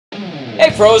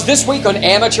Hey pros, this week on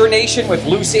Amateur Nation with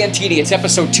Lou Santini, it's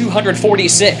episode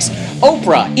 246,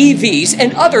 Oprah, EVs,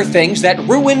 and other things that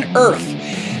ruin Earth.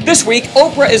 This week,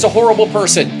 Oprah is a horrible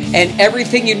person, and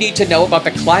everything you need to know about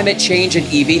the climate change and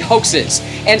EV hoaxes.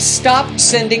 And stop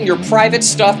sending your private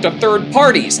stuff to third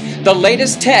parties, the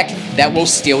latest tech that will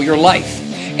steal your life.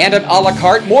 And an a la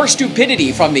carte, more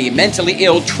stupidity from the mentally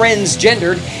ill,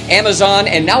 transgendered Amazon,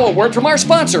 and now a word from our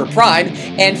sponsor, Prime,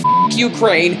 and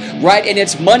Ukraine, right in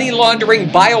its money laundering,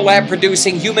 biolab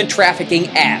producing, human trafficking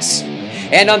ass.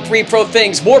 And on 3 Pro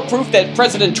Things, more proof that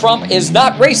President Trump is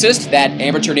not racist, that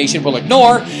Amateur Nation will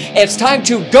ignore. It's time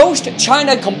to ghost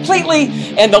China completely,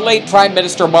 and the late Prime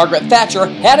Minister Margaret Thatcher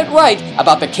had it right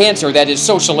about the cancer that is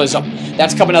socialism.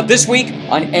 That's coming up this week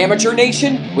on Amateur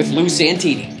Nation with Lou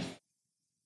Santini.